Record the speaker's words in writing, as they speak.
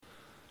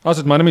How's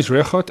it? My name is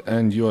Regot,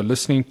 and you are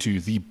listening to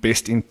The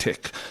Best in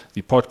Tech,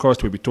 the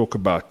podcast where we talk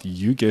about,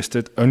 you guessed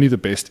it, only the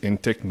best in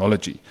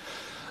technology.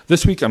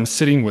 This week I'm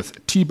sitting with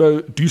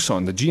Thibaut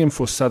Duson, the GM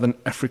for Southern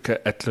Africa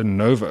at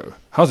Lenovo.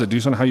 How's it,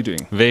 Duson? How are you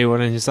doing? Very well,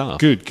 and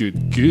yourself? Good.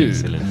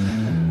 Excellent.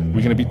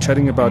 We're going to be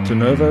chatting about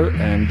Lenovo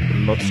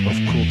and lots of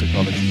cool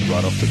technology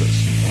right after this.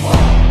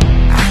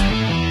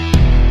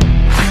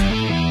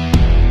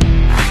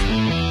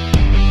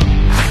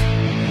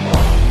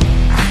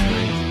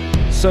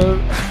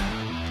 So,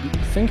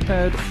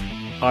 ThinkPad,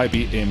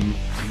 IBM,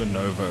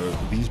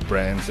 Lenovo, these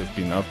brands I've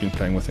been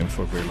playing with them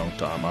for a very long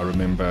time. I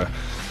remember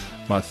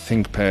my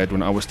ThinkPad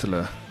when I was still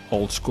a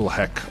old school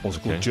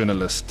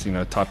journalist,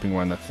 typing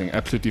one, that thing.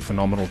 Absolutely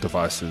phenomenal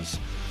devices.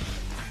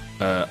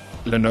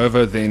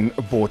 Lenovo then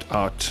bought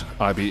out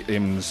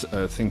IBM's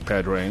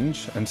ThinkPad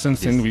range, and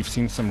since then we've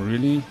seen some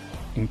really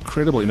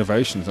incredible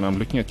innovations. And I'm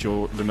looking at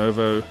your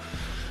Lenovo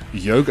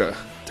Yoga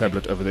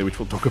tablet over there, which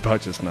we'll talk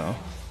about just now.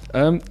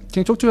 Can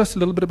you talk to us a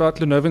little bit about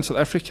Lenovo in South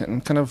Africa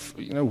and kind of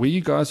where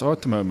you guys are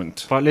at the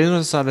moment? But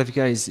Lenovo South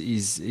Africa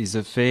is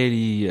a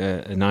fairly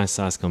a nice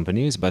size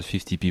company. It's about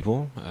 50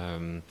 people.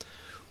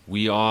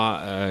 We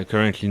are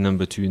currently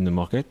number 2 in the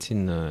market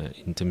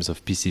in terms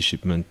of PC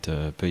shipment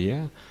per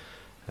year.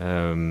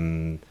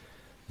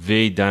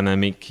 Very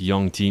dynamic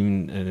young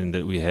team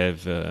that we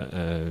have.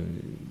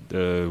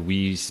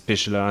 We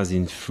specialize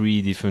in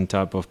 3 different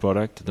type of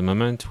product at the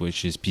moment,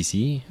 which is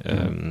PC,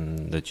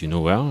 that you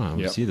know well,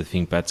 obviously. Yep. The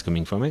ThinkPad's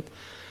coming from it.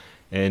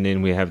 And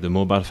then we have the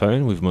mobile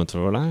phone with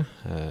Motorola,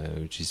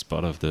 which is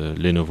part of the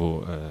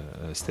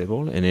Lenovo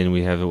stable. And then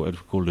we have what we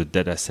call the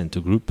data center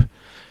group,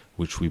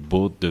 which we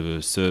bought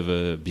the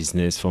server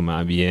business from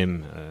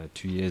IBM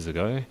 2 years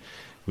ago,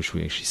 which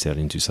we actually sell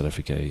into South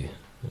Africa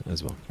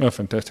as well. Oh,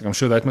 fantastic. I'm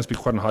sure that must be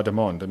quite in high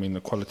demand. I mean,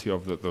 the quality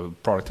of the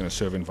product in a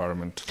server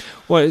environment.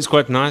 Well, it's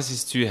quite nice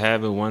is to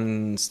have a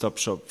one-stop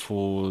shop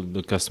for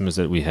the customers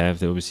that we have.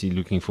 They're obviously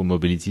looking for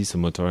mobility, so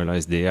Motorola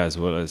is there, as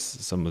well as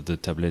some of the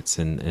tablets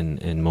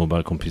and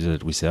mobile computers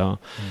that we sell.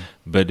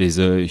 But there's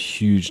a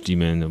huge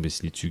demand,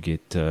 obviously, to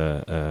get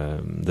the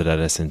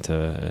data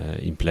center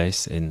in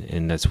place,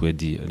 and that's where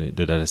the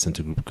data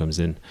center group comes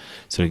in.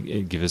 So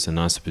it gives us a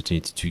nice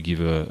opportunity to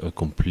give a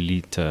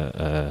complete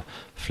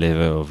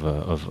flavor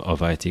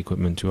of IT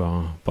equipment to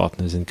our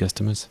partners and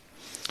customers.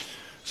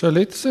 So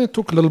let's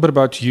talk a little bit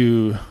about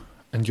you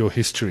and your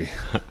history.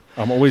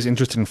 I'm always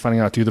interested in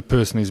finding out who the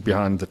person is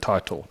behind the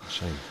title.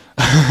 Shame.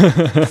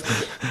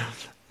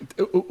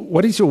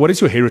 What is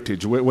your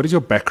heritage? What is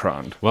your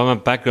background? Well, my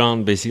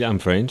background, basically, I'm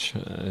French.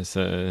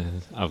 So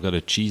I've got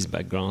a cheese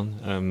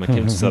background. I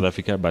came to South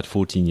Africa about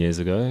 14 years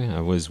ago. I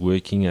was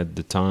working at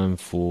the time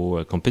for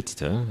a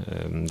competitor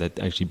that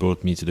actually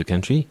brought me to the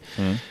country.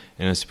 And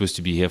I was supposed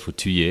to be here for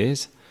 2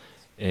 years.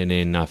 And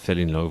then I fell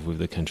in love with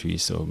the country,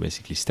 so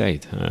basically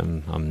stayed.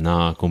 I'm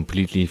now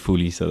completely,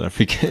 fully South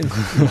African,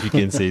 if you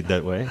can say it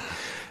that way.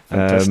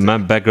 My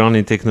background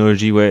in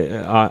technology,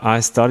 where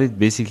I started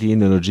basically in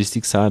the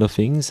logistics side of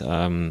things.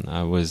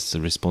 I was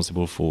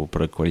responsible for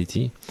product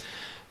quality,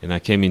 and I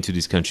came into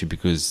this country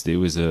because there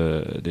was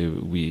a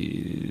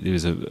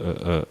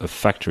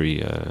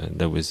factory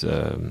that was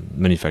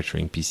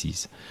manufacturing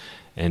PCs,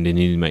 and they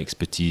needed my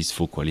expertise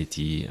for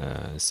quality.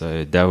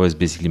 So that was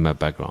basically my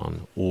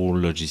background: all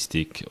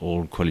logistic,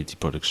 all quality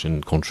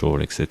production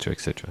control, etc.,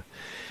 etc.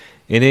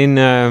 And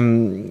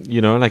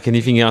then, like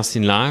anything else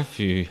in life,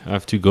 you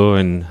have to go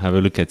and have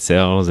a look at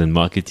sales and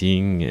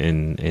marketing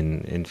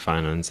and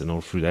finance, and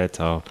all through that,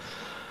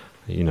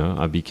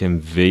 I became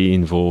very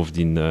involved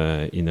in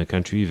the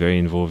country, very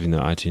involved in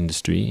the IT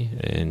industry,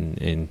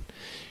 and.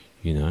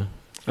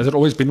 Has it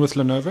always been with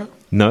Lenovo?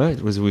 No,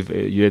 it was with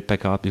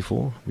Hewlett-Packard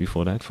before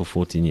that for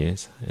 14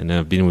 years, and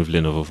I've been with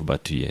Lenovo for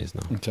about 2 years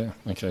now.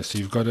 Okay. So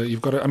you've got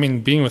to. I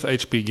mean, being with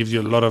HP gives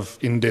you a lot of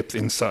in-depth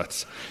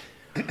insights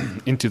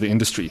into the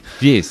industry.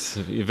 Yes,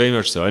 very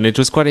much so. And it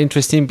was quite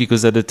interesting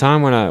because at the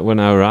time when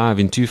I arrived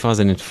in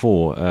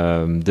 2004,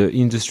 the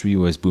industry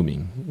was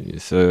booming.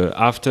 So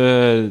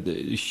after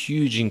the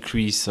huge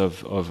increase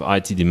of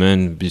IT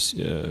demand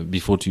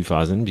before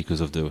 2000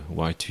 because of the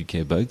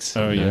Y2K bugs,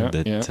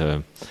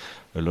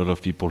 a lot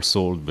of people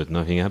sold, but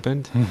nothing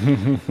happened.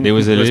 There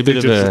was a little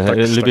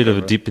bit of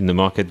a dip in the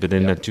market, but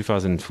then at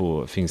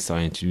 2004, things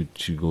started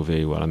to go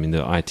very well. I mean,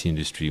 the IT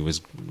industry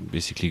was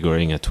basically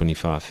growing at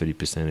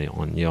 25-30%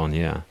 on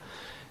year.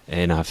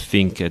 And I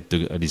think at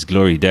these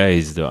glory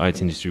days, the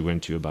IT industry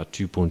went to about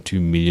 2.2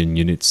 million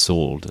units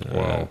sold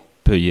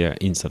per year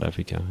in South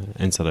Africa,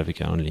 and South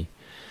Africa only.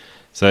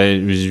 So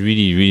it was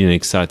really, really an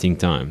exciting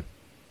time.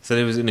 So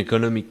there was an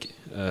economic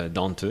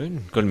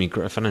downturn,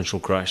 financial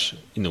crash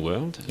in the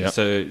world. Yep.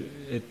 So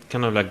it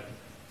kind of like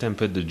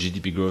tempered the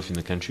GDP growth in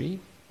the country.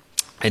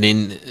 And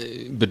then,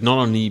 but not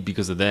only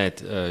because of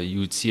that, you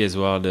would see as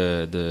well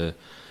the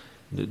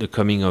the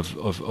coming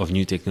of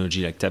new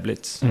technology like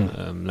tablets,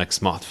 like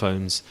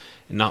smartphones.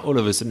 And now all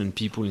of a sudden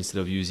people, instead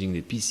of using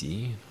the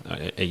PC,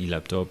 a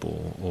laptop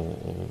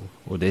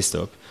or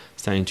desktop,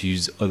 starting to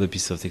use other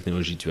pieces of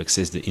technology to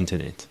access the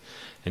internet.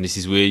 And this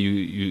is where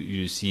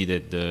you see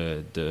that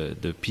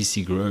the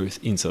PC growth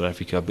in South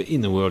Africa, but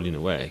in the world in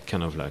a way,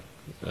 kind of like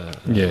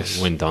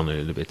went down a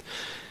little bit.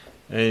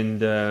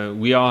 And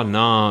we are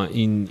now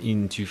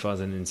in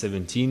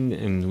 2017,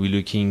 and we're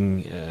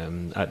looking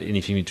at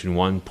anything between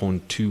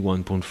 1.2,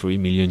 1.3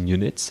 million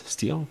units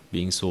still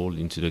being sold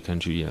into the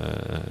country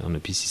on the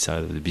PC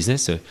side of the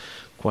business. So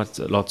quite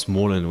a lot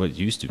smaller than what it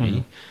used to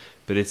be.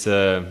 But it's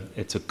a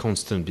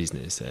constant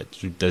business.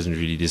 It doesn't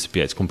really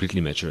disappear. It's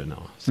completely mature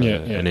now. So,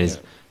 and there's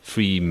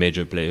three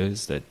major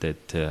players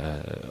that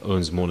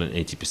owns more than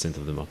 80%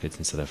 of the market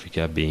in South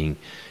Africa, being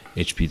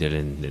HP, Dell,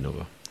 and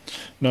Lenovo.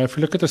 Now, if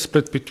we look at the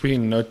split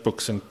between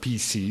notebooks and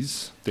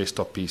PCs,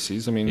 desktop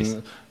PCs, I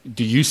mean,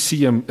 do you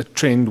see a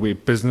trend where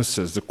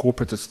businesses, the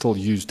corporates, still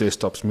use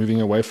desktops,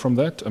 moving away from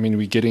that? I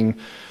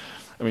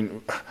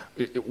mean,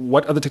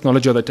 what other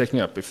technology are they taking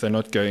up if they're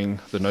not going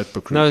the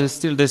notebook route? No, there's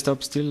still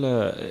desktop.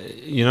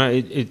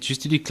 It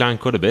used to decline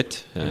quite a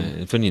bit.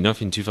 Funny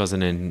enough, in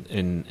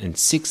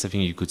 2006, I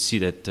think you could see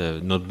that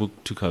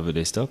notebook took over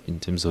desktop in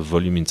terms of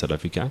volume in South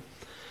Africa.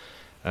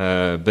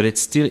 But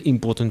it's still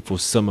important for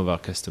some of our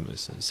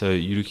customers. So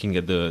you're looking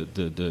at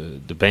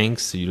the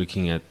banks, you're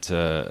looking at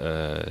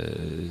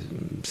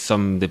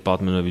some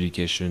Department of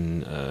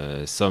Education,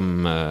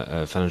 some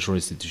financial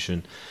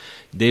institution.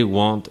 They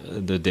want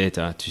the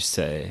data to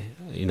stay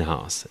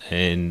in-house,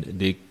 and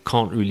they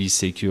can't really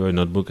secure a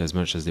notebook as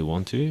much as they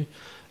want to.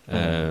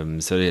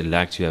 So they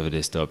like to have a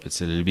desktop.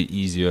 It's a little bit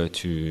easier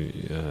to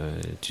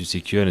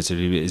secure, and it's a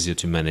little bit easier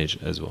to manage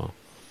as well.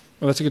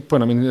 Well, that's a good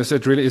point. I mean,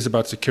 it really is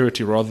about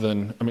security rather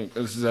than. I mean,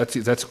 that's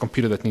a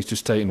computer that needs to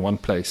stay in one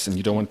place, and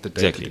you don't want the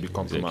data to be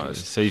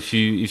compromised. Exactly. So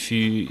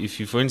if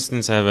you, for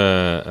instance, have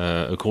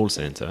a call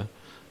center,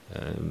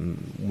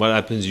 what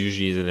happens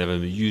usually is that they have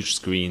a huge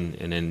screen,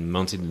 and then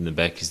mounted in the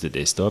back is the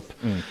desktop.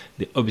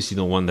 They obviously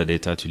don't want the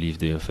data to leave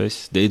the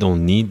office. They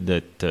don't need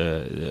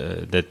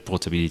that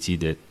portability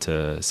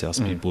that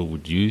salespeople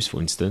would use,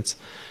 for instance.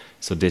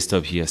 So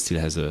desktop here still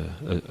has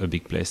a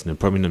big place and a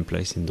prominent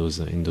place in those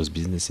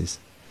businesses.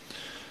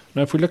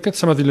 Now, if we look at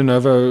some of the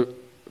Lenovo,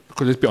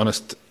 because let's be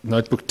honest,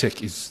 notebook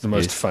tech is the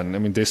most fun. I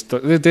mean,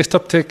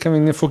 desktop tech, I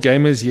mean, for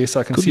gamers, yes,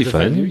 I can see the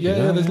value.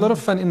 Yeah, there's a lot of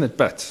fun in it,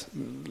 but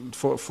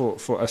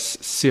for us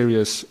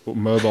serious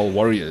mobile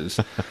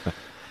warriors,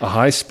 a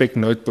high-spec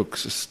notebook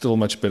is still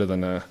much better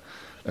than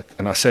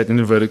and I say it in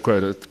inverted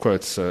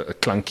quotes, a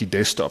clunky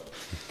desktop.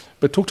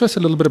 But talk to us a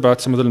little bit about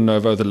some of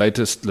the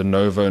latest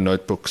Lenovo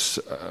notebooks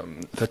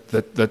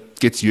that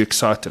gets you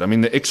excited. I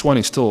mean, the X1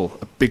 is still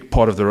a big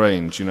part of the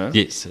range, you know?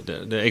 Yes, the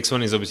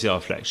X1 is obviously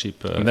our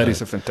flagship. And that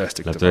is a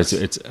fantastic device.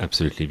 It's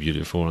absolutely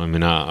beautiful. I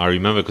mean, I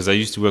remember because I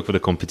used to work for the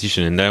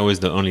competition, and that was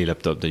the only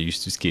laptop that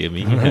used to scare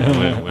me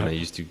when I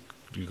used to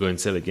go and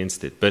sell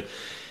against it. But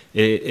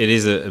it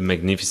is a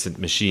magnificent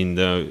machine,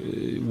 though.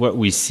 What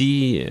we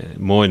see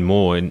more and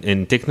more,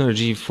 and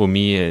technology for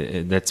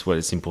me, that's what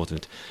is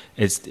important.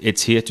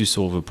 It's here to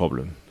solve a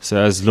problem. So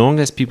as long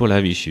as people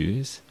have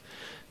issues,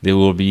 there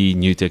will be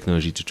new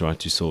technology to try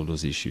to solve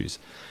those issues.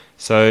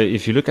 So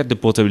if you look at the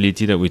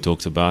portability that we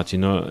talked about,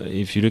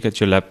 if you look at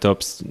your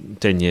laptops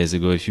 10 years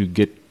ago, if you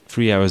get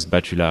 3 hours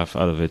battery life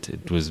out of it,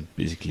 it was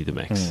basically the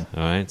max.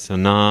 All right. So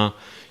now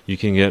you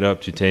can get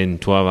up to 10,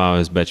 12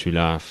 hours battery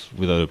life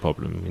without a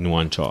problem in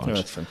one charge. Yeah,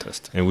 that's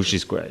fantastic. And which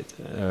is great.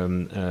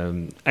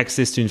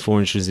 Access to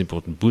information is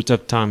important. Boot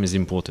up time is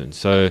important.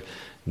 So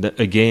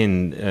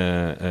again,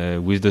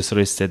 with the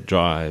solid state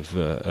drive,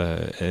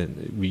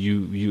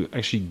 you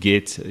actually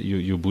get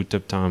your boot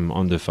up time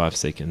under 5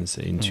 seconds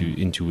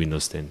into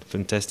Windows 10.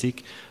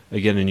 Fantastic.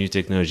 Again, a new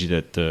technology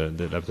that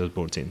the laptop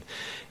brought in.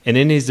 And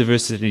then there's the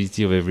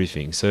versatility of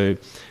everything. So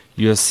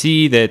you'll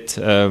see that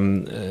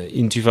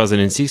in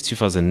 2006,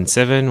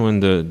 2007, when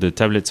the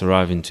tablets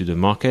arrived into the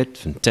market,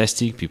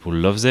 fantastic, people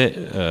loved it,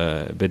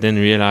 but then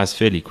realized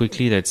fairly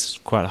quickly that it's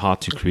quite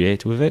hard to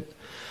create with it.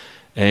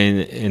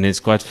 And it's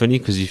quite funny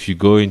because if you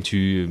go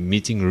into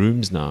meeting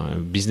rooms now,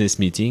 business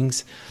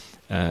meetings,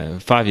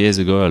 5 years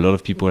ago, a lot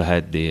of people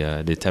had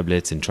their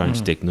tablets and trying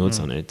to take notes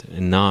on it.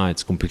 And now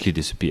it's completely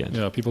disappeared.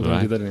 Yeah, people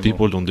don't do that anymore.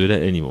 People don't do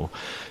that anymore.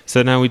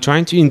 So now we're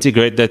trying to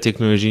integrate that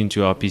technology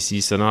into our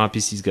PC. So now our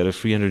PC's got a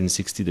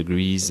 360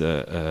 degrees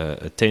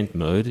a tent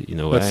mode, in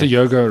a way. That's the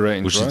yoga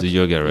range, which is the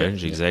yoga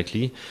range,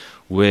 exactly.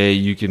 Where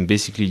you can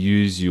basically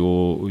use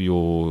your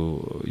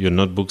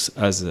notebooks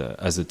as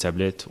a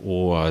tablet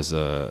or as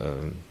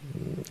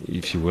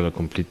if you will, a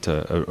complete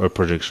a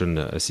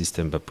projection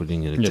system by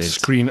putting in a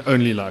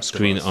screen-only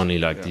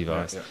like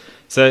device. Yeah.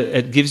 So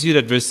it gives you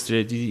that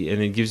versatility,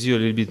 and it gives you a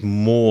little bit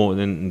more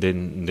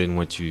than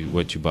what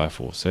you buy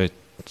for. So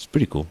it's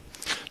pretty cool.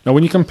 Now,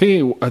 when you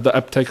compare the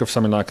uptake of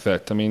something like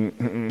that, I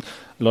mean,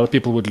 a lot of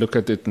people would look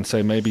at it and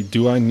say, maybe,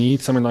 do I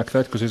need something like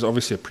that? Because there's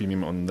obviously a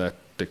premium on that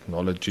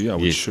technology, I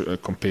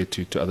would compare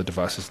to other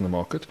devices in the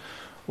market.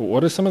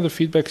 What are some of the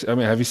feedbacks? I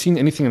mean, have you seen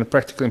anything in a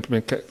practical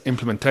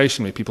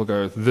implementation where people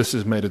go, "This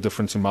has made a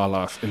difference in my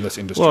life in this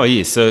industry"? Well,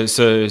 yes. So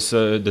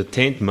the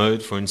tent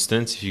mode, for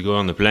instance, if you go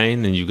on the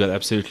plane and you've got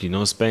absolutely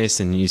no space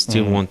and you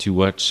still want to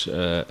watch,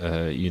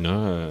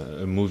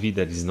 a movie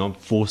that is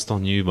not forced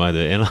on you by the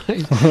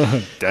airline,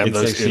 Damn it's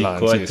those actually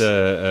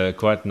airlines,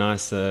 quite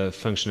nice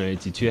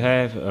functionality to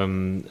have.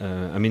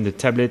 I mean, the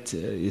tablet.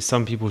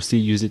 Some people still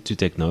use it to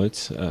take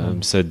notes,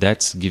 so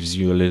that gives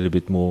you a little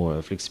bit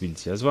more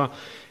flexibility as well.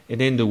 And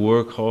then the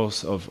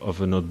workhorse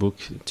of a notebook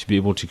to be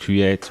able to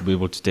create, to be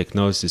able to take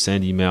notes, to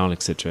send email,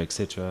 etc.,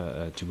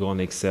 to go on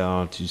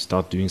Excel, to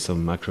start doing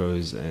some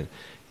macros.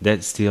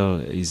 That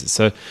still is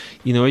so.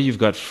 In a way, you've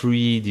got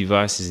 3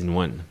 devices in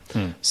one.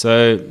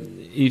 So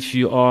if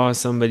you are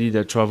somebody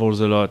that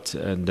travels a lot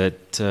and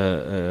that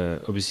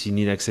obviously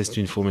need access to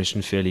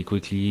information fairly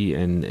quickly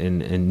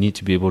and need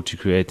to be able to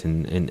create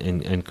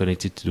and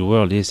connect it to the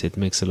world, yes, it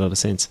makes a lot of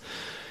sense.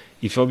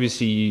 If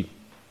obviously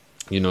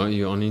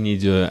you only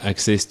need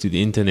access to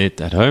the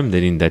internet at home,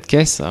 then in that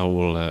case, I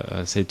will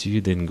say to you,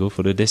 then go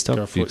for the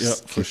desktop.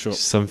 For sure.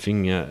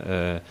 Something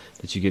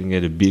that you can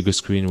get a bigger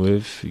screen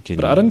with.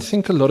 But I don't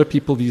think a lot of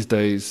people these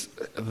days,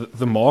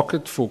 the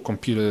market for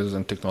computers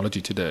and technology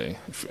today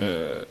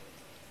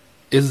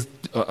is,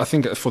 I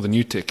think for the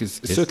new tech, is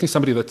certainly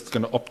somebody that's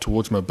going to opt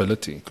towards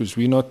mobility, because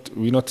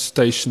we're not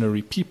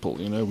stationary people.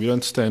 We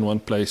don't stay in one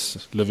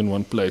place, live in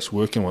one place,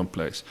 work in one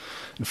place.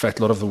 In fact,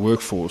 a lot of the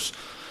workforce,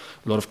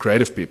 a lot of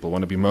creative people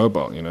want to be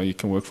mobile. You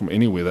can work from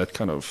anywhere. That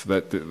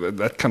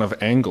kind of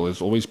angle has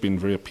always been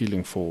very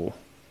appealing for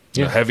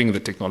having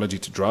the technology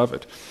to drive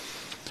it.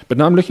 But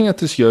now I'm looking at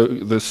this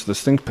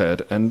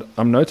ThinkPad, and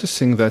I'm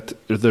noticing that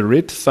the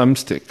red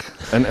thumbstick,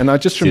 and I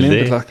just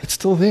remember it's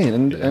still there,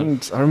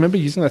 and I remember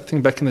using that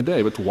thing back in the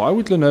day. But why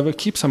would Lenovo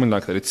keep something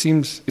like that? It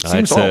seems old.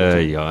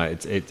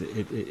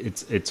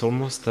 It's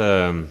almost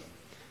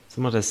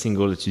somewhat a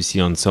single that you see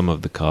on some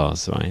of the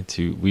cars, right?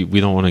 We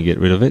don't want to get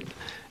rid of it.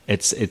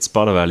 It's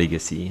part of our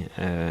legacy.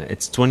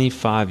 It's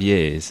 25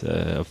 years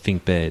of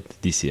ThinkPad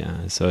this year.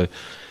 So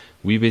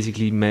we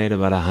basically made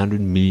about 100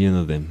 million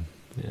of them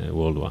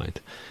worldwide.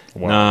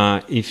 Wow.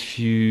 Now, if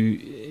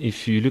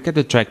you look at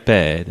the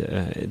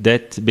trackpad,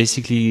 that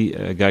basically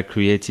got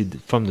created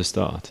from the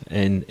start,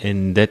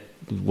 and that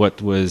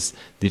what was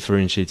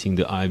differentiating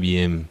the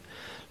IBM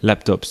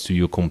laptops to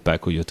your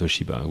Compaq or your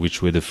Toshiba,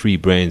 which were the 3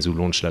 brands who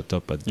launched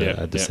laptop at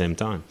the same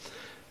time.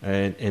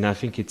 And I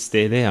think it's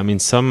stay there. I mean,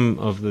 some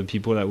of the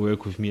people that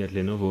work with me at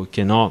Lenovo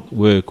cannot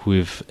work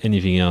with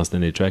anything else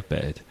than a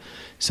trackpad.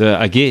 So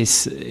I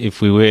guess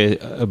if we were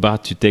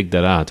about to take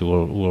that out,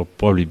 we'll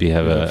probably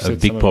have a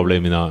big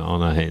problem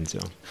on our hands.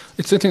 Yeah.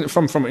 It's certainly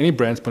from any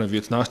brand's point of view,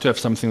 it's nice to have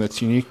something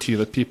that's unique to you,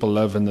 that people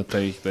love and that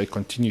they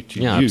continue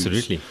to use.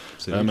 Absolutely.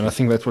 And I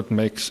think that's what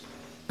makes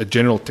a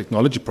general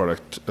technology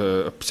product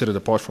set it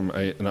apart from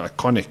an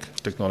iconic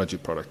technology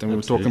product. And we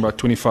were talking about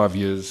 25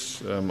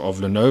 years of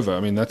Lenovo. I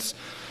mean, that's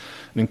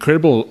an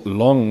incredible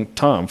long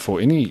time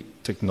for any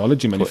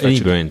technology manufacturer. For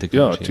any brand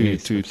technology.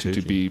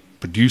 To be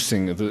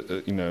producing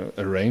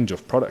a range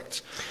of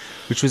products.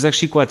 Which was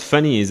actually quite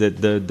funny is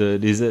that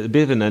there's a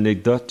bit of an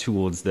anecdote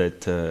towards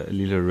that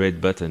little red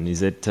button.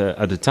 Is that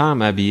at the time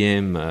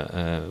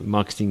IBM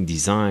marketing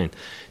design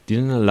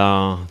didn't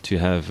allow to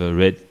have a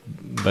red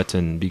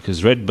button,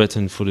 because red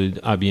button for the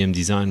IBM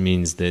design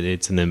means that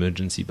it's an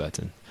emergency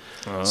button.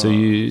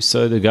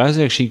 So the guys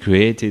actually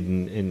created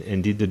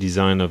and did the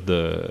design of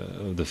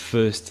the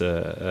first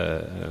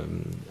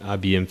IBM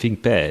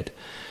ThinkPad.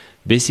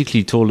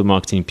 Basically told the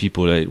marketing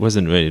people that it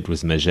wasn't red, it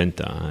was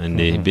magenta, and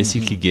they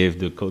basically gave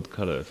the code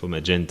color for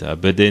magenta.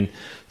 But then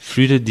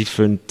through the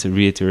different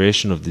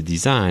reiteration of the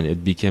design,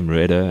 it became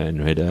redder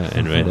and redder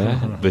and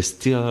redder, but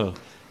still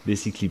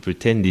basically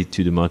pretended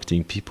to the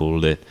marketing people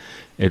that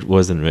it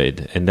wasn't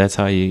red, and that's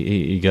how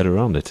he got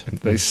around it.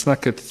 They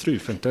snuck it through.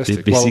 Fantastic.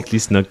 They basically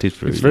snuck it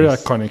through. It's very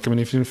iconic. I mean,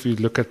 if you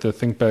look at the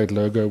ThinkPad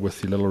logo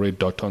with the little red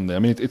dot on there, I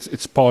mean,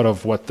 it's part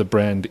of what the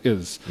brand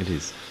is. It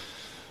is.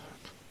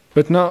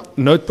 But now,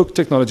 notebook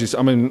technologies,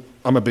 I mean,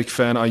 I'm a big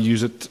fan. I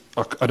use it.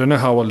 I don't know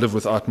how I'll live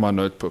without my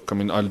notebook. I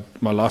mean,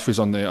 my life is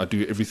on there. I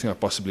do everything I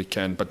possibly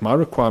can. But my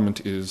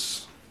requirement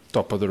is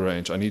top of the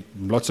range. I need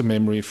lots of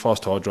memory,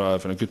 fast hard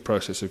drive, and a good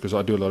processor, because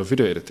I do a lot of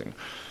video editing.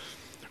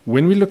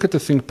 When we look at the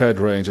ThinkPad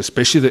range,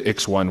 especially the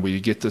X1, where you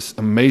get this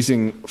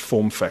amazing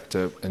form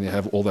factor and you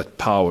have all that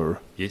power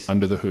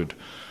under the hood,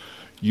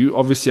 you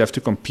obviously have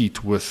to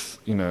compete with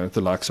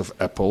the likes of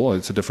Apple.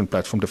 It's a different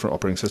platform, different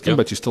operating system,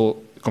 but you're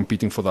still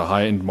competing for the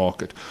high-end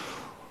market.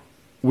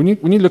 When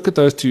you look at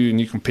those two and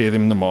you compare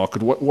them in the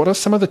market, what are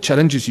some of the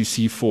challenges you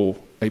see for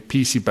a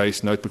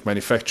PC-based notebook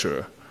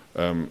manufacturer?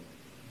 Well,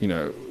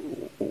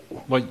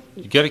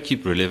 you got to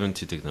keep relevant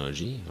to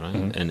technology,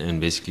 right? And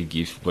basically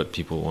give what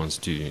people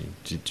want to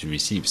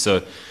receive.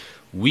 So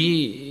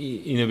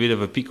we in a bit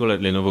of a pickle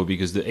at Lenovo,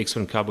 because the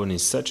X1 Carbon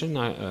is such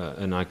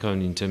an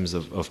icon in terms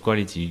of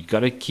quality. You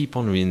got to keep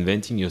on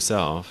reinventing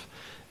yourself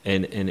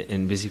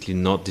and basically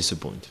not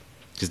disappoint,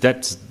 because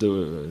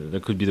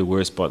that could be the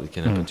worst part that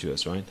can happen to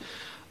us, right?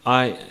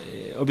 I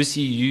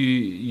obviously you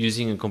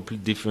using a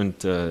complete different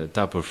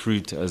type of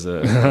fruit as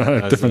a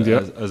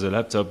as a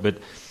laptop, but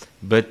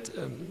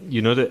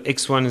the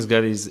X1 has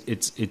got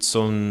its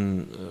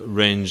own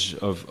range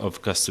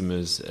of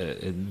customers,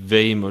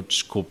 very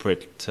much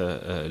corporate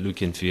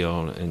look and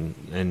feel,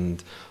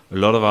 and a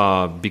lot of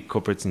our big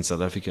corporates in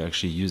South Africa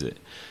actually use it,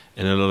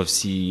 and a lot of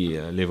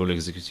C-level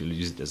executives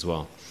use it as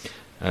well.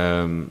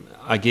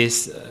 I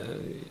guess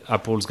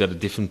Apple's got a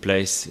different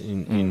place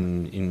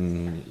in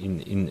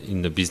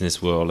the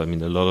business world. I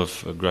mean, a lot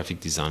of graphic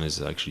designers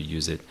actually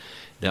use it.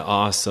 There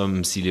are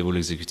some C-level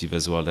executives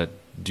as well that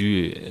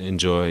do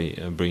enjoy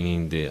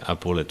bringing the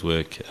Apple at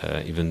work,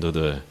 even though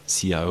the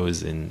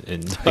CIOs and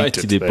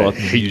IT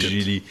department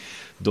usually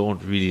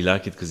don't really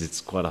like it because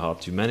it's quite hard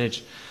to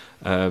manage.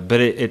 But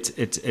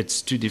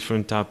it's two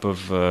different type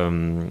of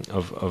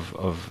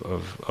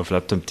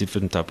laptop,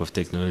 different type of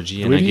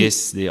technology, and really? I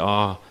guess there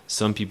are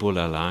some people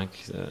that like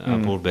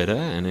Apple better,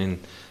 and then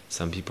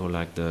some people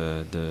like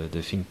the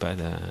ThinkPad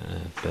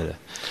better.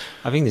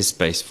 I think there's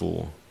space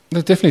for.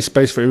 There's definitely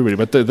space for everybody,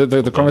 but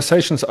the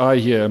conversations I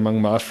hear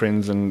among my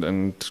friends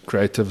and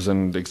creatives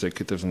and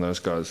executives and those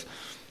guys,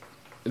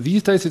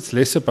 these days it's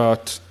less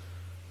about,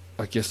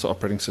 I guess, the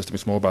operating system.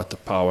 It's more about the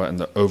power and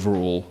the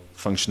overall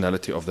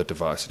functionality of the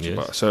device that you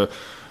buy. So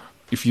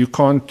if you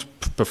can't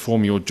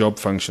perform your job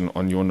function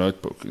on your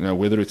notebook,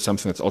 whether it's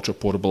something that's ultra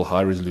portable,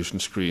 high resolution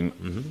screen,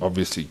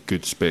 obviously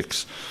good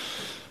specs,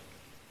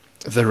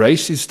 the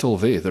race is still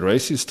there. The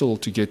race is still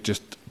to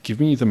give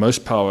me the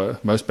most power,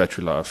 most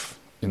battery life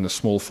in the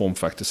small form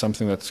factor,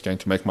 something that's going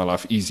to make my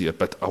life easier,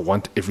 but I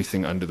want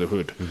everything under the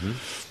hood.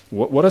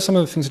 What are some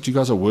of the things that you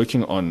guys are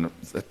working on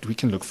that we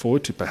can look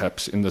forward to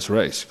perhaps in this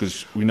race?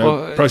 Because we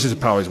know processing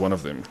power is one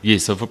of them.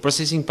 Yes, so for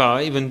processing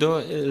power, even though a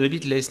little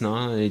bit less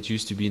now than it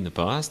used to be in the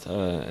past,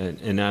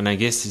 and I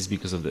guess it's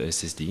because of the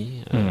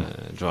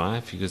SSD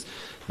drive, because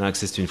now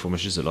access to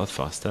information is a lot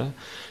faster.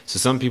 So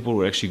some people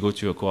will actually go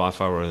to a Core i5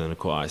 rather than a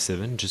Core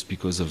i7 just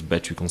because of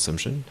battery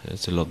consumption.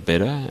 It's a lot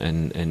better,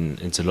 and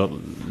it's a lot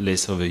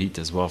less overheat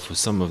as well for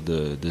some of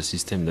the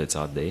system that's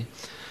out there.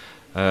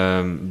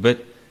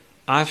 But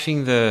I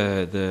think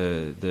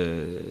the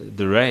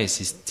race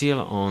is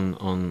still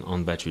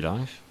on battery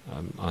life.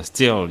 I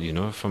still,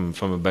 from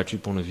a battery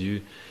point of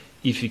view,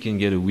 if you can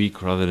get a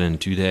week rather than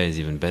 2 days,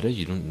 even better.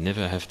 You don't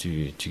never have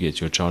to get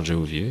your charger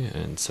with you,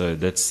 and so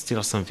that's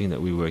still something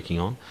that we're working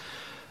on.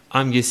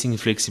 I'm guessing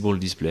flexible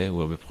display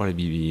will probably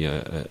be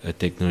a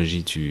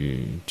technology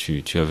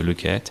to have a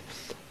look at,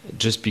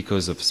 just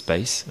because of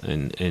space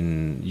and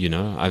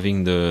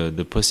having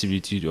the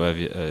possibility to have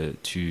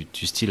to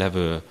still have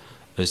a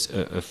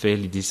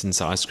fairly decent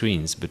sized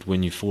screens, but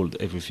when you fold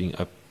everything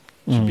up,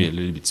 it should be a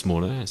little bit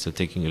smaller, so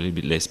taking a little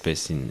bit less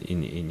space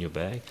in your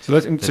bag.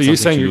 So you're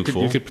saying you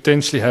could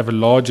potentially have a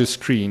larger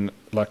screen,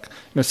 like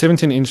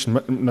 17-inch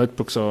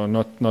notebooks are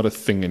not a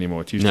thing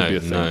anymore. It used to be a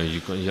thing. No,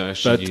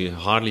 you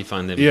hardly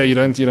find them. Yeah, you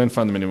don't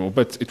find them anymore.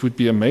 But it would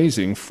be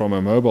amazing from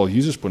a mobile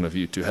user's point of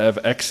view to have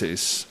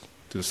access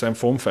to the same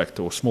form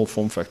factor or small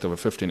form factor of a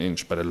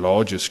 15-inch, but a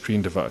larger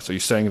screen device. So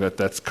you're saying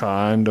that's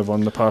kind of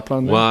on the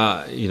pipeline there?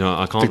 Well,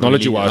 I can't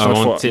technology-wise. I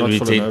won't tell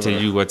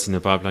you what's in the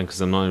pipeline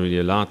because I'm not really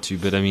allowed to.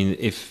 But I mean,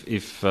 if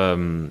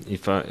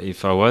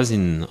I was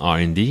in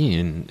R&D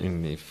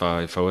and if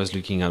I was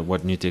looking at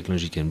what new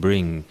technology can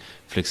bring,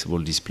 flexible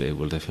display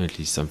will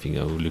definitely something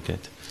I would look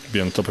at. Be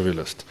on top of your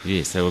list.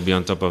 Yes, that will be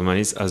on top of my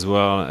list, as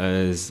well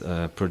as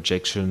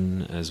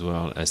projection, as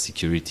well as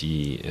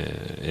security,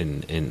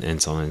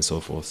 and so on and so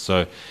forth.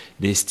 So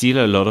there's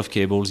still a lot of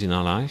cables in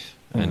our life,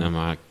 and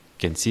I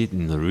can see it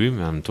in the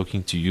room. I'm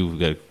talking to you. We've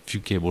got a few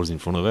cables in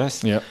front of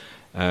us. Yeah.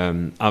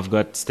 I've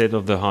got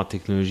state-of-the-art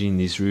technology in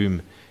this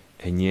room,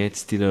 and yet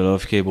still a lot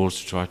of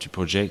cables to try to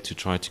project, to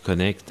try to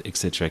connect,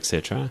 etc.,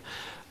 etc.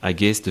 I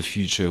guess the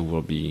future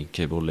will be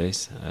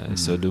cable-less.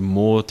 So the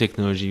more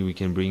technology we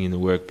can bring in the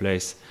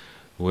workplace,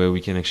 where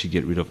we can actually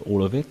get rid of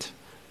all of it,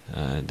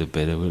 the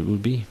better it will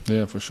be.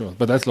 Yeah, for sure.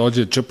 But that's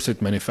largely a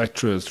chipset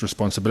manufacturer's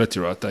responsibility,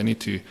 right? They need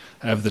to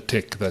have the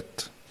tech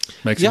that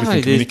makes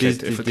everything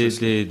communicate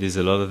effortlessly. There's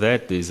a lot of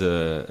that. There's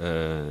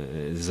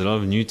a lot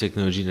of new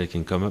technology that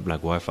can come up, like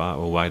Wi-Fi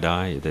or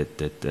Wi-Fi,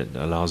 that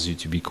allows you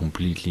to be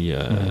completely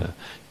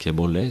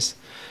cable-less.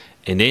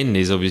 And then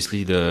there's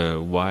obviously the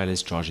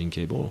wireless charging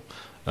cable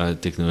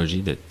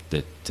technology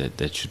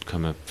that should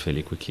come up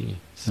fairly quickly.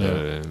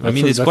 So I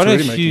mean, there's quite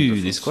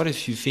a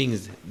few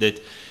things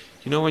that,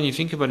 when you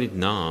think about it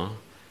now,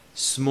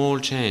 small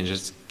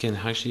changes can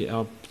actually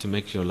help to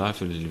make your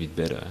life a little bit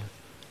better.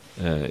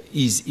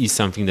 Is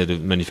something that the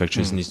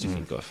manufacturers needs to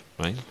think of,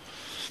 right?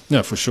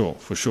 Yeah, for sure.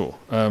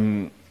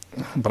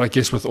 But I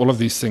guess with all of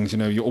these things,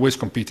 you're always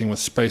competing with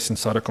space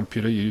inside a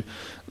computer.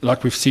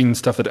 Like we've seen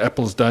stuff that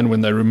Apple's done when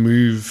they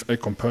remove a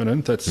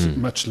component that's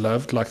much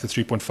loved, like the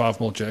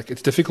 3.5mm jack.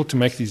 It's difficult to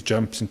make these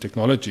jumps in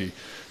technology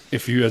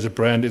if you as a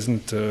brand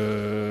isn't.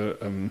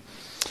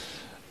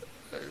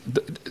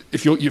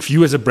 If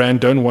you as a brand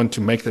don't want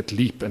to make that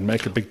leap and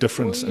make a big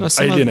difference and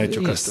alienate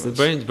your customers.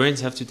 The brands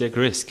have to take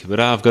risk,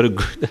 but I've got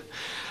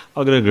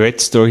I've got a great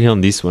story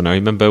on this one. I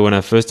remember when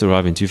I first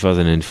arrived in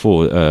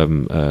 2004,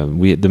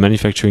 the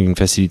manufacturing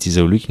facilities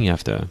I was looking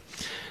after,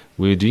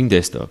 we were doing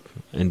desktop.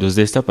 And those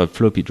desktop are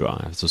floppy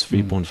drives, those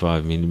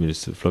 3.5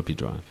 millimeters floppy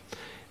drive.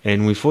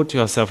 And we thought to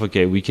ourselves,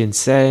 okay, we can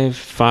save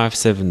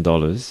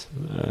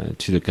 $5-7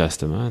 to the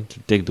customer to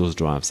take those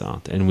drives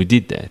out. And we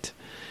did that.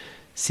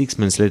 6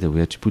 months later, we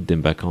had to put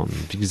them back on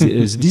because it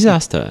was a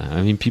disaster.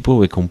 I mean, people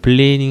were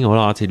complaining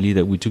wholeheartedly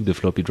that we took the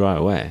floppy drive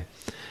away.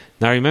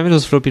 Now, remember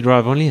those floppy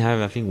drive only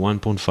have, I think,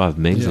 1.5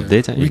 megs of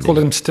data. We call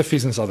them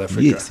stiffies in South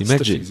Africa. Yes,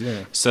 imagine.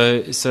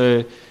 Stiffies,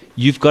 So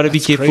you've got to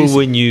be careful crazy.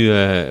 when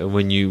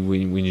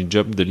you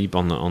jump the leap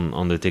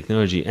on the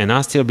technology. And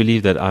I still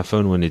believe that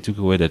iPhone, when they took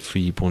away that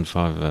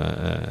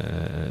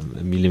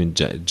 3.5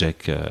 millimeter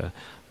jack,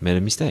 made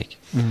a mistake.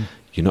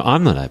 You know,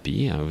 I'm not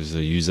happy. I was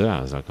a user.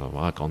 I was like, oh,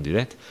 well, I can't do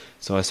that.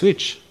 So I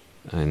switched,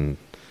 and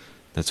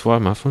that's why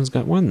my phone's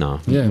got one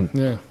now.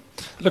 Yeah.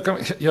 Look, I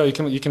mean,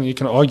 you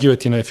can argue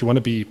it. You know, if you want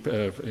to be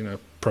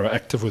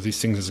proactive with these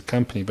things as a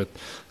company, but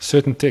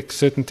certain tech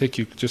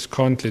you just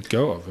can't let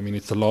go of. I mean,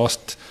 it's the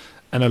last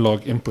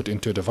analog input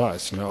into a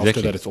device. You know,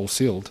 after that, it's all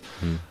sealed.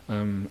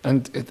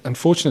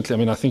 Unfortunately, I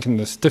mean, I think in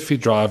the Stiffy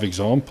drive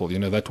example, you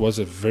know, that was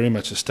very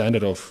much a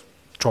standard of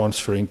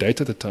transferring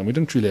data at the time. We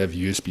didn't really have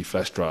USB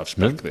flash drives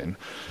back then.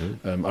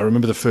 I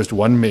remember the first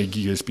 1 meg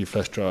USB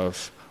flash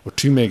drive, or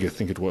 2 meg, I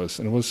think it was,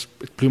 and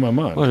it blew my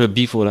mind. Well,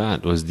 before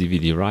that was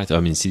DVD writer. I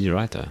mean, CD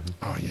writer.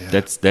 Oh yeah.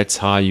 That's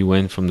how you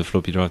went from the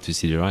floppy drive to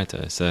CD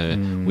writer. So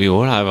we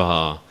all have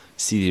our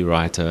CD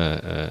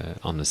writer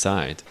on the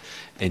side,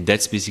 and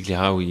that's basically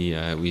how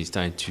we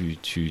started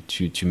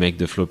to make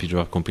the floppy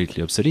drive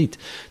completely obsolete.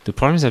 The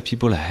problem is that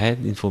people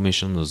had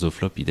information on the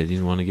floppy they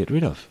didn't want to get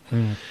rid of.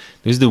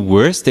 It was the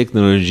worst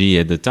technology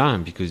at the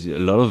time because a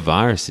lot of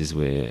viruses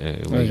were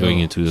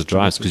going into those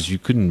drives because you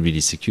couldn't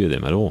really secure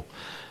them at all.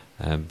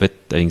 But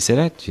having said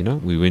that, you know,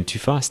 we went too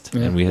fast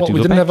and we had to go back.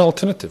 We didn't have an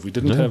alternative. We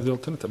didn't have the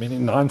alternative. I mean,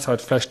 in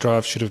hindsight, flash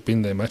drives should have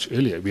been there much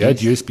earlier. We had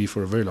USB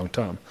for a very long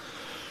time.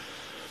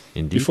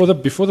 Indeed.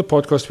 Before the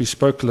podcast, we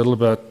spoke a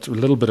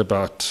little bit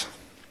about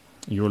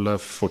your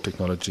love for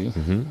technology.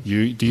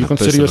 Do you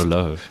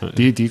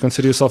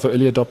consider yourself an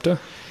early adopter?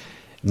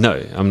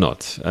 No, I'm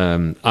not.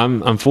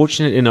 I'm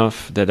fortunate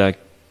enough that I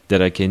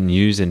can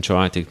use and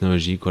try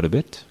technology quite a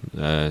bit.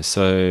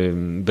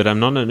 But I'm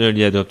not an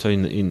early adopter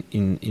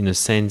in a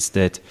sense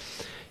that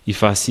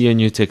if I see a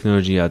new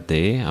technology out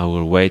there, I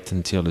will wait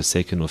until the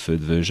second or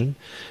third version.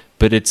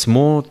 But it's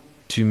more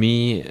to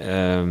me,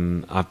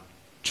 I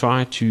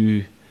try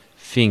to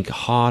think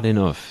hard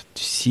enough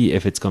to see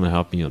if it's going to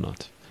help me or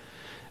not.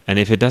 And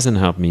if it doesn't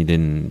help me,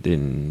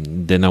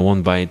 then I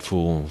won't buy it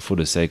for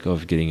the sake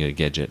of getting a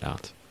gadget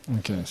out.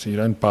 Okay, so you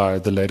don't buy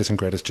the latest and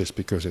greatest just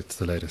because it's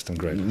the latest and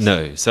greatest.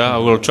 No, so I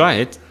will try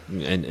it,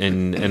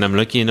 and I'm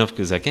lucky enough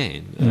because I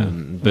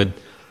can.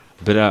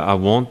 But I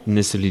won't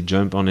necessarily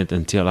jump on it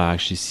until I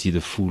actually see the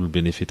full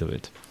benefit of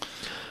it.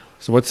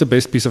 So what's the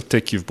best piece of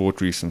tech you've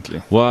bought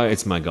recently? Well,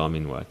 it's my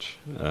Garmin watch.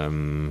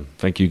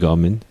 Thank you,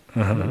 Garmin.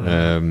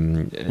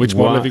 Which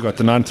model have you got?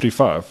 The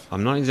 935?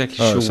 I'm not exactly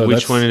sure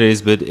which one it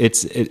is, but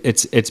it's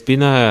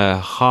been a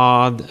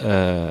hard.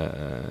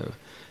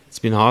 It's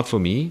been hard for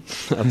me.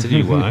 I'll tell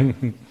you why.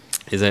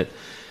 Is that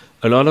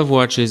a lot of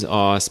watches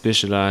are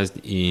specialized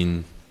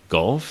in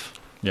golf,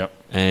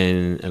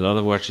 and a lot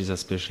of watches are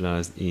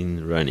specialized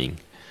in running.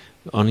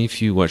 Only a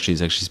few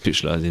watches actually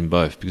specialize in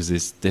both because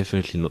it's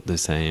definitely not the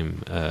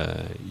same,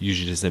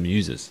 usually the same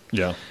users.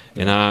 Yeah.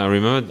 And I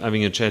remember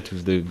having a chat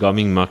with the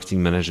Garmin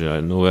marketing manager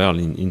at Noel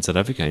in South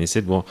Africa, and he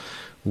said, well,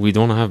 we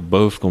don't have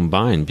both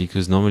combined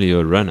because normally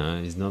a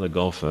runner is not a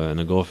golfer and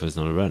a golfer is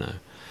not a runner.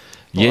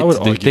 Yet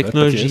the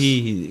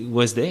technology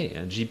was there.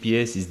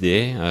 GPS is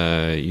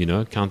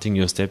there. Counting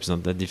your steps is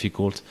not that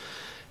difficult.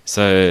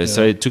 So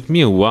it took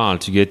me a while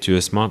to get to a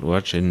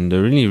smartwatch, and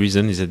the really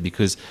reason is that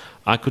because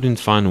I couldn't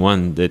find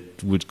one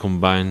that would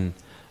combine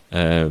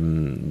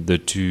the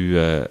two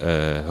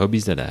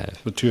hobbies that I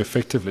have. The two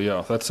effectively,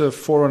 yeah. That's a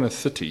Forerunner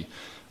 30.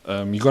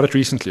 You got it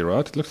recently,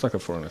 right? It looks like a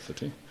Forerunner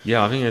 30.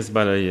 Yeah, I think it's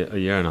about a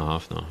year and a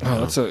half now.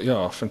 Oh, that's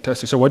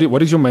fantastic. So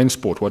what is your main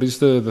sport? What is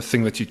the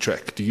thing that you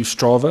track? Do you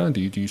Strava?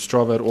 Do you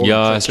Strava at all?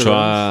 Yeah, I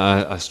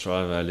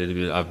Strava a little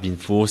bit. I've been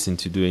forced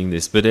into doing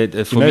this, but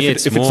for me,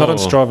 if it's not on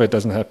Strava, it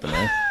doesn't happen.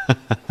 Eh?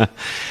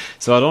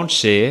 So I don't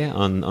share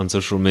on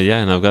social media,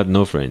 and I've got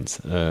no friends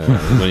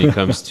when it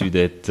comes to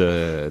that.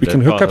 We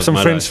can hook up some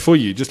friends for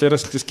you. Just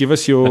give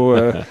us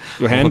your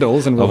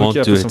handles, and we'll hook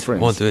you up with some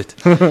friends. I won't do it.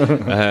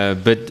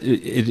 But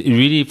it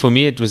really, for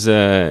me, it was.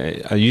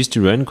 I used to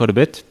run quite a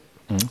bit,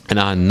 and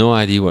I had no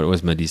idea what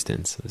was my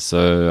distance.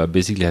 So I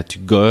basically had to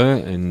go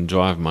and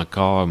drive my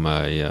car,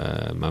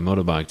 my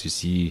motorbike to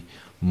see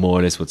more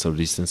or less what sort of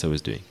distance I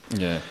was doing.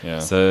 Yeah.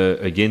 So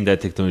again,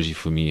 that technology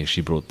for me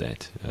actually brought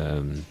that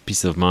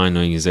peace of mind,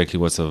 knowing exactly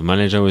what sort of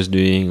mileage I was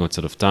doing, what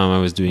sort of time I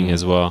was doing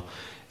as well,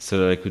 so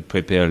that I could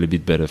prepare a little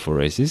bit better for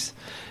races.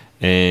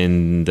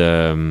 And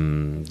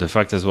the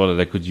fact as well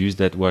that I could use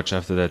that watch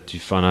after that to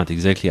find out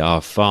exactly how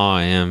far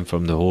I am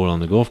from the hole on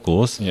the golf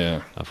course.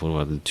 Yeah, I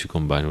thought the two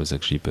combined was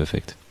actually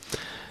perfect.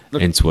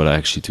 hence what I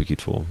actually took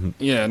it for.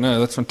 Yeah, no,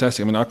 that's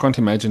fantastic. I mean, I can't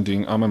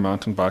imagine I'm a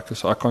mountain biker,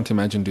 so I can't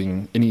imagine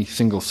doing any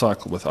single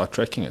cycle without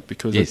tracking it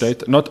because the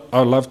data,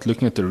 I loved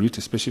looking at the route,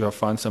 especially if I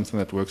find something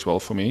that works well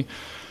for me.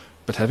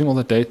 But having all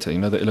the data,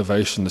 the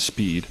elevation, the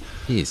speed.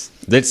 Yes,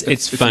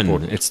 it's fun.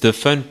 Important. It's the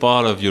fun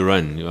part of your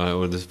run,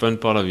 or the fun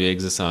part of your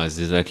exercise.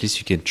 Is at least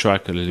you can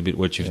track a little bit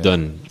what you've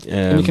done,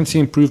 and you can see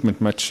improvement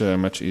much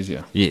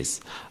easier. Yes.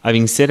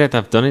 Having said that,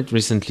 I've done it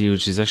recently,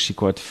 which is actually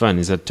quite fun.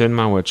 Is I turn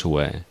my watch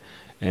away,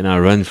 and I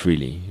run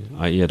freely.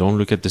 I don't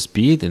look at the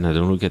speed, and I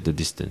don't look at the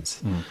distance.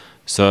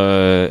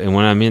 So, and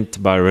what I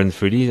meant by run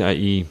freely,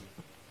 i.e.,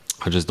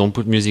 I just don't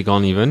put music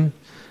on even.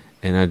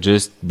 And I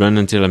just run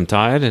until I'm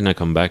tired, and I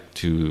come back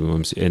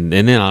to, and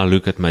then I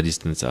look at my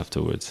distance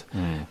afterwards.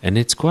 And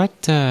it's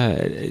quite,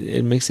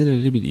 it makes it a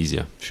little bit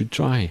easier. Should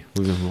try.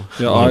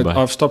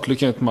 I've stopped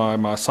looking at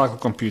my cycle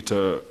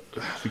computer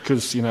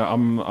because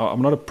I'm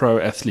not a pro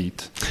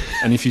athlete,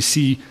 and if you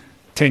see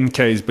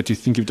 10Ks but you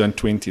think you've done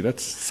 20,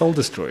 that's soul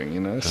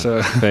destroying.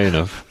 So fair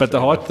enough. But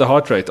the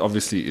heart rate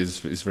obviously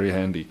is very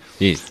handy.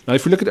 Yes. Now,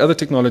 if we look at other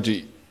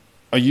technology.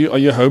 Are you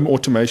a home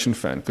automation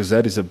fan? Because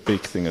that is a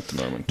big thing at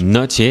the moment.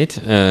 Not yet,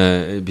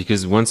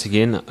 because once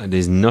again,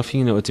 there's nothing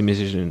in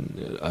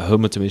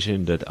home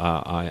automation that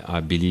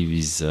I believe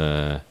is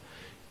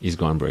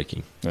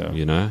groundbreaking.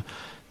 Yeah.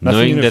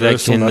 Knowing that I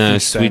can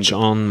switch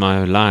on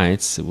my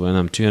lights when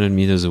I'm 200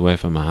 meters away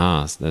from my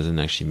house doesn't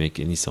actually make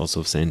any sort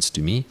of sense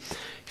to me.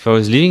 If I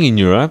was living in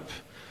Europe,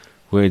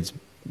 where it's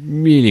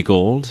really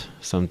cold,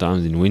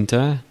 sometimes in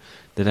winter,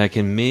 that I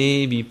can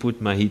maybe put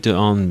my heater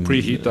on.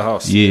 Preheat the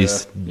house.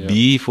 Yes. Yeah.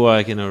 Before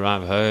I can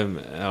arrive home,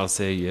 I'll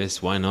say,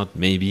 yes, why not,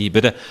 maybe.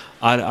 But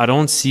I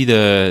don't see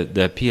the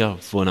appeal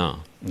for now.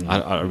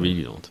 I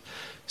really don't.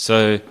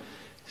 So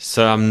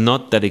I'm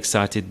not that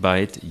excited by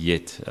it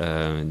yet.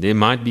 There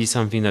might be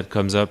something that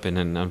comes up and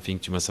then I'm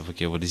thinking to myself,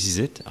 okay, well, this is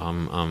it.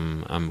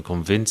 I'm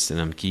convinced and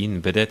I'm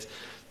keen. But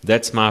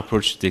that's my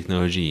approach to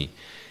technology.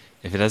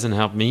 If it doesn't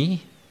help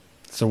me...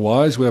 It's a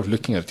wise way of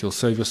looking at it. You'll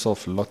save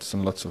yourself lots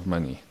and lots of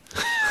money.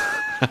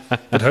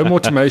 But home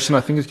automation,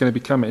 I think, is going to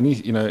become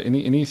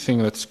anything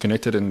that's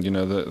connected and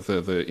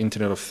the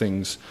Internet of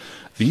Things.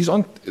 These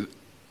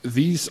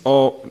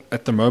are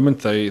at the moment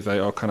they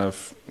are kind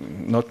of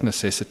not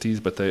necessities,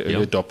 but they're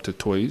early adopted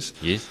toys.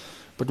 Yes.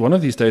 But one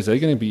of these days they're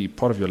going to be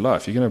part of your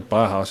life. You're going to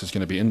buy a house; it's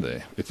going to be in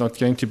there. It's not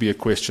going to be a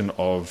question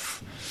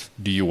of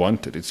do you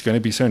want it. It's going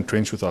to be so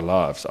entrenched with our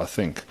lives, I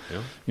think.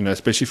 Yeah.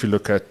 Especially if you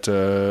look at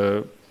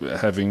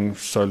having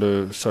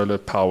solar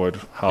powered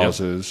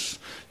houses.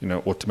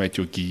 Automate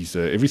your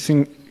geyser.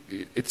 Everything,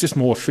 it's just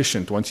more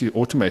efficient once you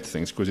automate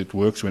things because it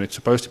works when it's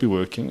supposed to be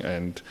working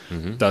and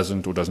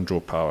doesn't draw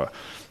power.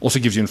 Also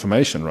gives you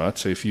information, right?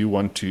 So if you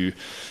want to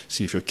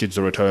see if your kids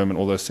are at home and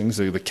all those things,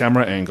 the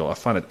camera angle, I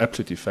find it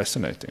absolutely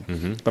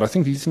fascinating. But I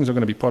think these things are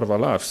going to be part of our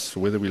lives,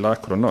 whether we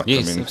like it or not.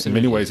 Yes, I mean, absolutely. in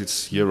many ways,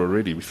 it's here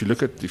already. If you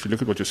look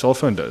at what your cell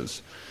phone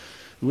does,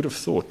 you would have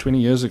thought 20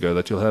 years ago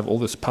that you'll have all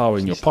this power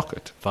in your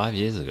pocket. 5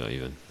 years ago,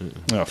 even.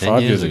 Yeah,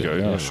 5 years ago.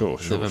 Yeah, sure.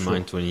 Never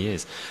mind 20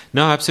 years.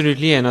 No,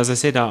 absolutely. And as I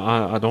said,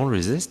 I don't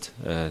resist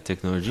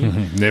technology.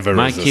 Never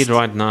My resist. kid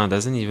right now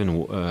doesn't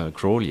even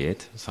crawl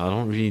yet, so I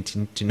don't really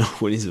need to know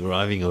when he's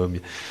arriving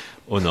home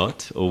or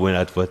not, or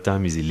at what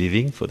time is he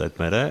leaving, for that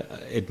matter.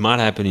 It might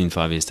happen in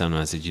 5 years' time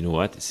when I said, you know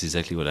what, this is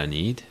exactly what I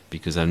need,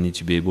 because I need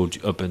to be able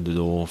to open the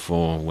door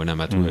for when I'm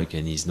at work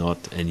and he's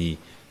not, and he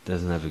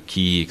doesn't have a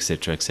key,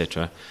 etc.,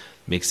 etc.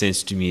 Makes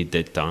sense to me at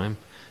that time.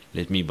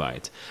 Let me buy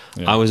it.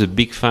 I was a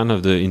big fan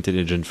of the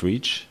intelligent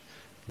fridge.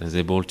 I was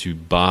able to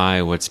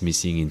buy what's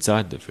missing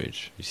inside the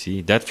fridge. You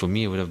see, that for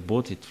me, I would have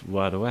bought it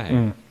right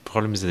away.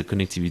 Problem is that the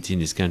connectivity in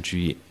this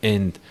country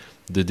and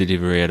the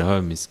delivery at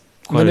home is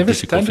quite a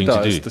difficult thing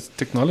to do. This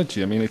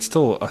technology. I mean, it's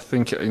still, I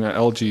think,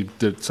 LG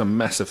did some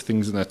massive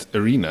things in that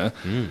arena.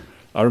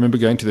 I remember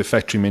going to the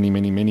factory many,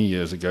 many, many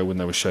years ago when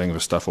they were showing the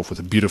stuff off with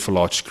a beautiful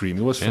large screen.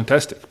 It was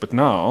fantastic. But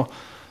now...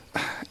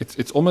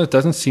 It's almost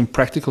doesn't seem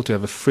practical to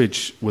have a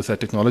fridge with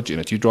that technology in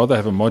it. You'd rather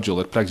have a module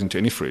that plugs into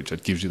any fridge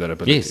that gives you that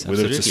ability. Yes,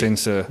 whether it's a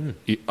sensor,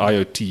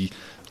 IoT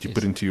that you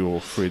put into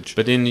your fridge.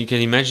 But then you can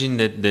imagine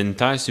that the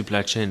entire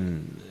supply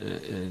chain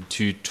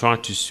to try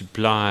to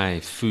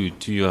supply food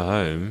to your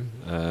home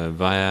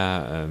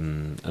via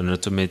an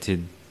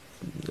automated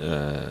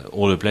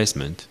order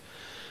placement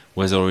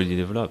was already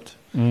developed.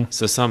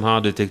 So somehow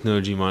the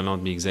technology might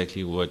not be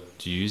exactly what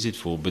to use it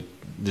for, but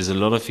there's a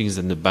lot of things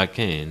in the back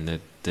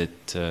end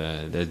that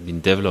have been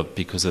developed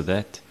because of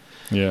that.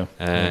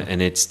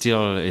 And it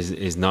still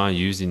is now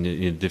used in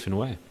a different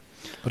way.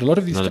 But a lot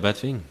of these... Not a bad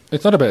thing.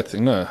 It's not a bad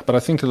thing, no. But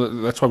I think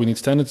that's why we need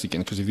standards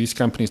again, because if these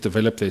companies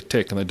develop their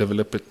tech and they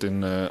develop it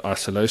in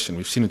isolation,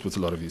 we've seen it with a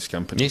lot of these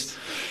companies,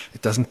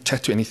 it doesn't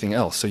chat to anything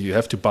else. So you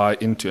have to buy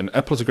into, and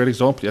Apple's a great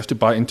example, you have to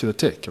buy into the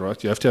tech,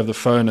 right? You have to have the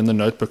phone and the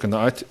notebook and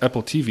the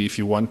Apple TV if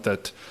you want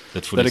that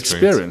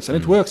experience. And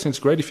it works, and it's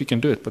great if you can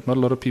do it, but not a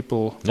lot of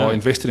people are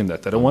invested in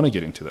that. They don't want to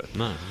get into that.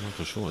 No, not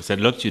for sure. So it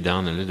locked you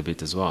down a little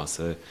bit as well,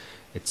 so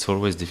it's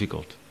always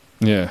difficult.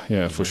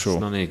 Yeah, for sure.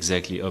 It's not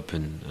exactly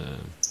open.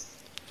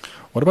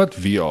 What about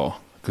VR?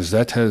 because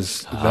that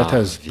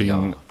has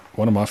been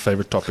one of my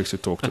favorite topics to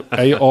talk to.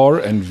 AR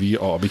and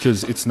VR,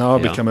 because it's now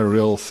become a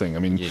real thing. I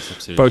mean,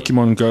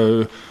 Pokemon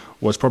Go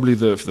was probably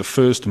the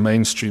first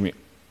mainstream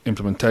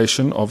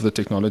implementation of the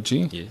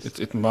technology. Yes.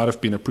 It might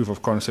have been a proof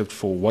of concept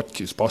for what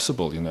is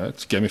possible.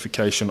 It's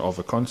gamification of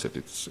a concept.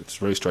 It's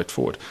very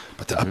straightforward,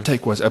 but the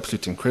uptake was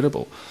absolutely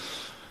incredible.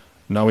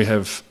 Now we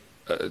have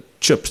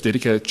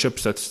dedicated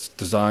chips that's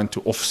designed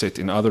to offset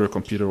in either a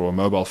computer or a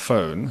mobile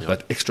phone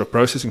that extra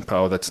processing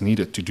power that's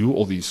needed to do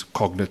all these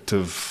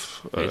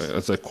cognitive,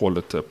 as they call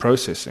it,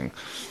 processing.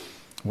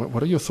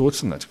 What are your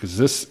thoughts on that? Because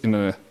this in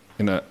a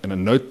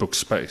notebook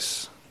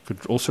space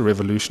could also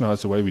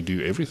revolutionize the way we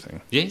do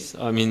everything. Yes,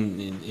 I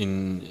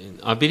mean,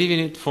 I believe in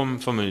it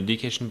from an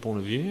education point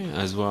of view,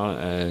 as well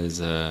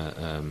as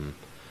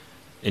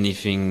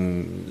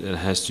anything that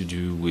has to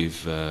do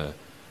with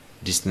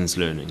distance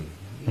learning.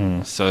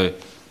 So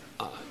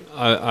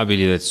I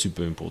believe that's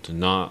super important.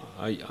 Now,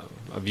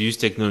 I've used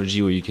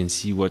technology where you can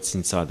see what's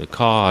inside the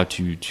car,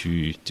 to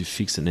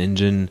fix an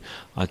engine,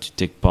 how to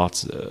take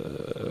parts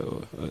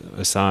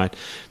aside,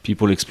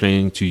 people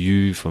explaining to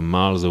you from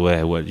miles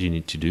away what you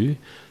need to do.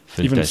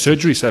 Fantastic. Even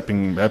surgery's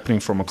happening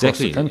from across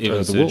the country, even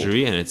the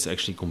surgery, world. And it's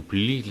actually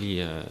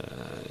completely.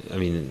 I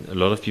mean, a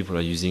lot of people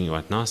are using it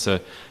right now, so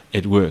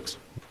it works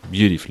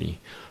beautifully.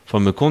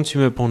 From a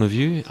consumer point of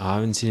view, I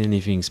haven't seen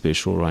anything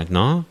special right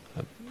now,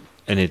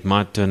 and it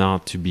might turn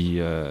out to be,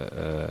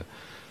 that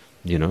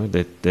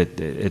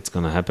it's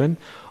going to happen.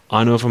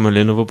 I know from a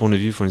Lenovo point of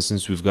view, for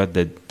instance, we've got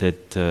that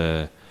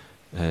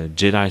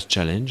Jedi's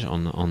Challenge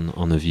on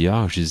a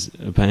VR, which is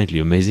apparently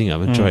amazing. I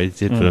haven't tried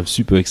it yet, but I'm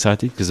super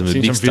excited because I'm a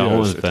big Star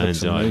Wars fan.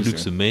 It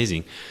looks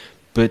amazing,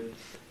 but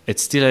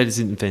it's still at its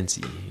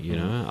infancy.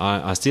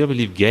 I still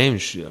believe gaming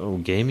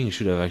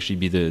should have actually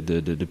be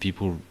the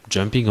people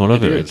jumping all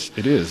over it.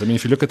 It is. I mean,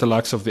 if you look at the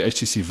likes of the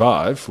HTC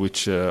Vive,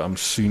 which I'm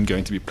soon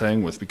going to be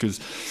playing with, because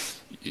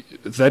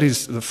that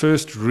is the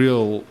first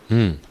real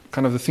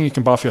kind of the thing you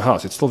can buy for your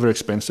house. It's still very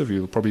expensive.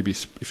 You'll probably be,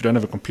 if you don't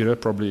have a computer,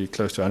 probably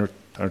close to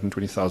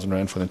 120,000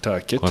 Rand for the entire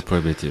kit. Quite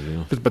prohibitive,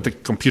 yeah. But the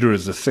computer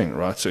is the thing,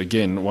 right? So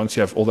again, once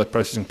you have all that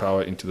processing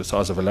power into the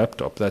size of a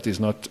laptop, that is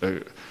not...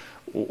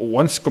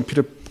 once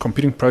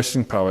computing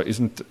processing power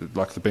isn't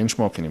like the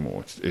benchmark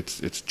anymore,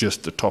 it's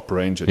just the top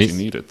range that you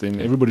need it,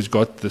 then everybody's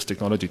got this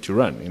technology to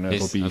run.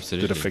 It'll be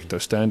the de facto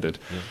standard,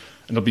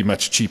 and it'll be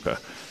much cheaper.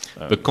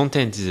 But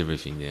content is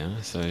everything there.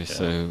 So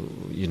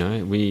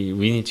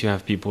we need to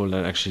have people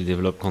that actually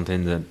develop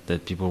content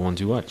that people want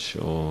to watch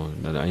or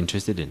that are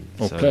interested in.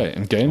 Or play.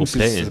 And games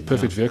is the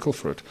perfect vehicle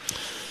for it.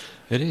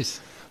 It is.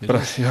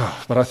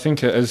 But I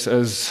think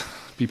as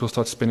people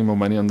start spending more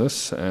money on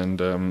this, and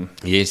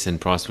yes,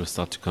 and price will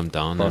start to come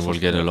down, and we'll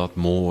get a lot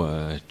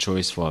more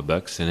choice for our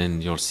bucks, and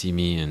then you'll see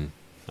me and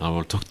I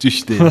will talk to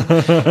you then.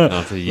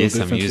 I'll say, yes,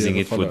 I'm using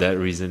it for that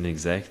reason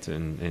exact,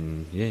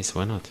 and yes,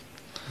 why not?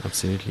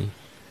 Absolutely.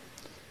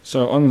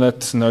 So on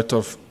that note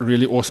of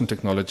really awesome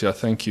technology, I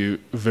thank you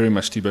very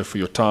much, Thibaut, for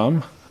your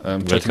time.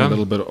 Chatting a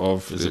little bit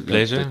of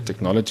the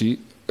technology.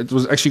 It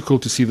was actually cool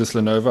to see this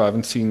Lenovo. I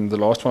haven't seen, the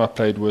last one I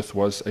played with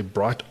was a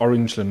bright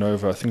orange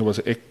Lenovo. I think it was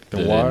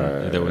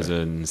there was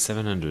a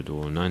 700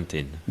 or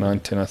 910.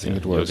 910, I think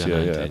it was. Yeah,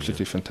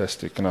 absolutely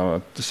fantastic. And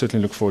I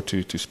certainly look forward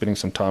to spending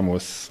some time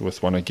with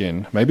one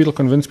again. Maybe it'll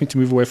convince me to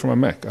move away from a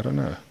Mac. I don't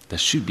know.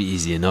 That should be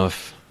easy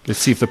enough. Let's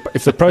see if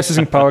the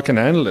processing power can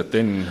handle it.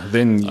 Then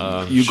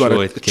you got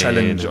a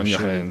challenge on your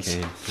hands.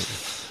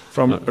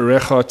 From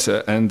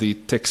Regardt and the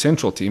Tech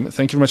Central team,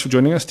 thank you very much for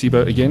joining us.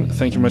 Thibaut, again,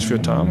 thank you very much for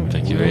your time.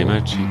 Thank you very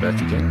much. We'll be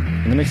back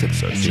again in the next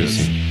episode.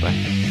 Cheers.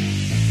 Bye.